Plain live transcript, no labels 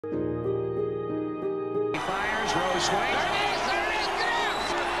Pitch, Rose swing. There it is,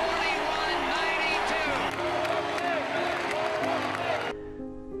 for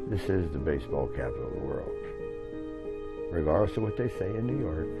 41-92. This is the baseball capital of the world. Regardless of what they say in New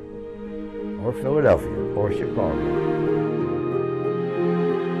York, or Philadelphia, or Chicago.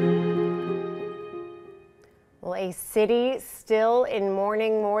 Well, a city still in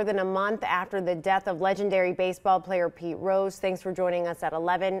mourning more than a month after the death of legendary baseball player Pete Rose. Thanks for joining us at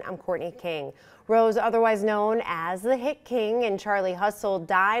 11. I'm Courtney King. Rose, otherwise known as the Hit King and Charlie Hustle,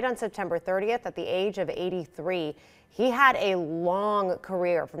 died on September 30th at the age of 83. He had a long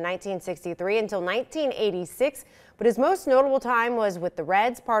career from 1963 until 1986, but his most notable time was with the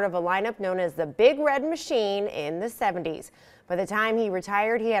Reds, part of a lineup known as the Big Red Machine in the 70s. By the time he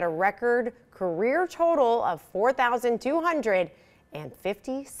retired, he had a record career total of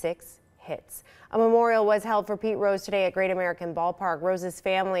 4,256 hits. A memorial was held for Pete Rose today at Great American Ballpark. Rose's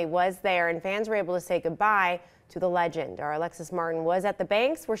family was there, and fans were able to say goodbye to the legend. Our Alexis Martin was at the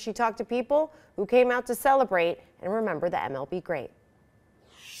Banks, where she talked to people who came out to celebrate and remember the MLB great.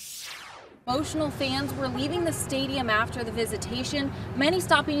 Emotional fans were leaving the stadium after the visitation, many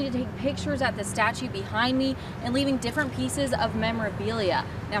stopping to take pictures at the statue behind me and leaving different pieces of memorabilia.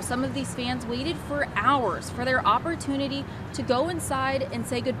 Now, some of these fans waited for hours for their opportunity to go inside and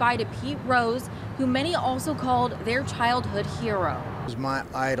say goodbye to Pete Rose, who many also called their childhood hero. He was my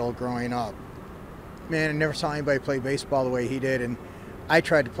idol growing up. Man, I never saw anybody play baseball the way he did, and I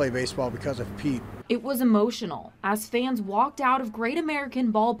tried to play baseball because of Pete. It was emotional as fans walked out of Great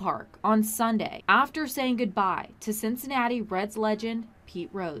American Ballpark on Sunday after saying goodbye to Cincinnati Reds legend Pete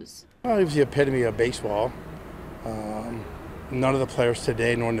Rose. Well, he was the epitome of baseball. None of the players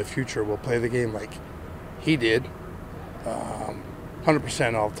today nor in the future will play the game like he did,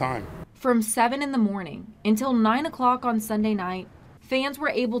 100% all the time. From 7 in the morning until 9 o'clock on Sunday night, fans were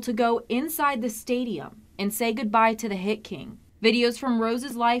able to go inside the stadium and say goodbye to the Hit King. Videos from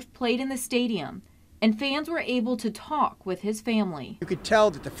Rose's life played in the stadium, and fans were able to talk with his family. You could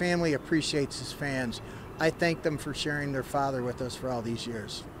tell that the family appreciates his fans. I thank them for sharing their father with us for all these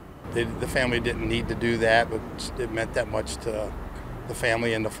years. The family didn't need to do that, but it meant that much to the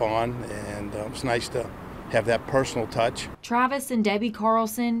family and the fun, and it was nice to have that personal touch. Travis and Debbie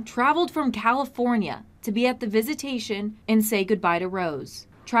Carlson traveled from California to be at the visitation and say goodbye to Rose.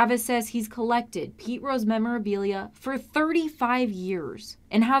 Travis says he's collected Pete Rose memorabilia for 35 years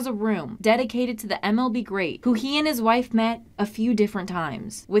and has a room dedicated to the MLB great, who he and his wife met a few different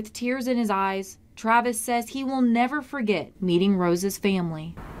times. With tears in his eyes, Travis says he will never forget meeting Rose's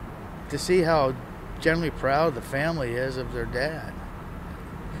family. To see how genuinely proud the family is of their dad.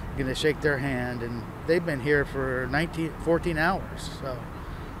 Going to shake their hand, and they've been here for 14 hours, so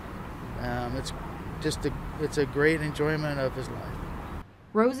it's a great enjoyment of his life.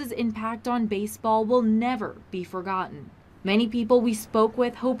 Rose's impact on baseball will never be forgotten. Many people we spoke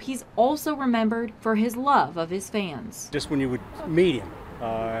with hope he's also remembered for his love of his fans. Just when you would meet him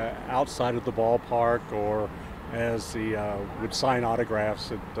outside of the ballpark, or as he would sign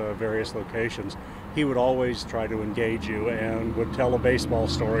autographs at various locations, he would always try to engage you and would tell a baseball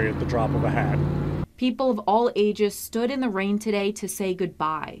story at the drop of a hat. People of all ages stood in the rain today to say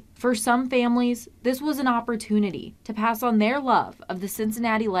goodbye. For some families, this was an opportunity to pass on their love of the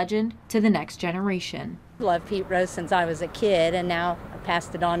Cincinnati legend to the next generation. I've loved Pete Rose since I was a kid, and now I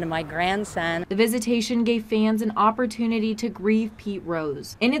passed it on to my grandson. The visitation gave fans an opportunity to grieve Pete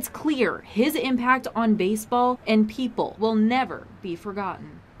Rose, and it's clear his impact on baseball and people will never be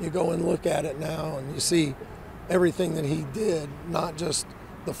forgotten. You go and look at it now and you see everything that he did, not just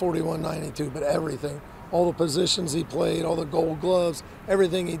the 41-92, but everything. All the positions he played, all the gold gloves,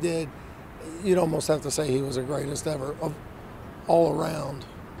 everything he did. You'd almost have to say he was the greatest ever, all around.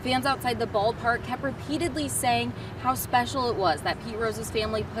 Fans outside the ballpark kept repeatedly saying how special it was that Pete Rose's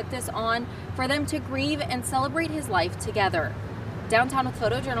family put this on for them to grieve and celebrate his life together. Downtown with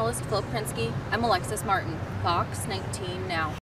photojournalist Philip Prinsky, I'm Alexis Martin, Fox 19 Now.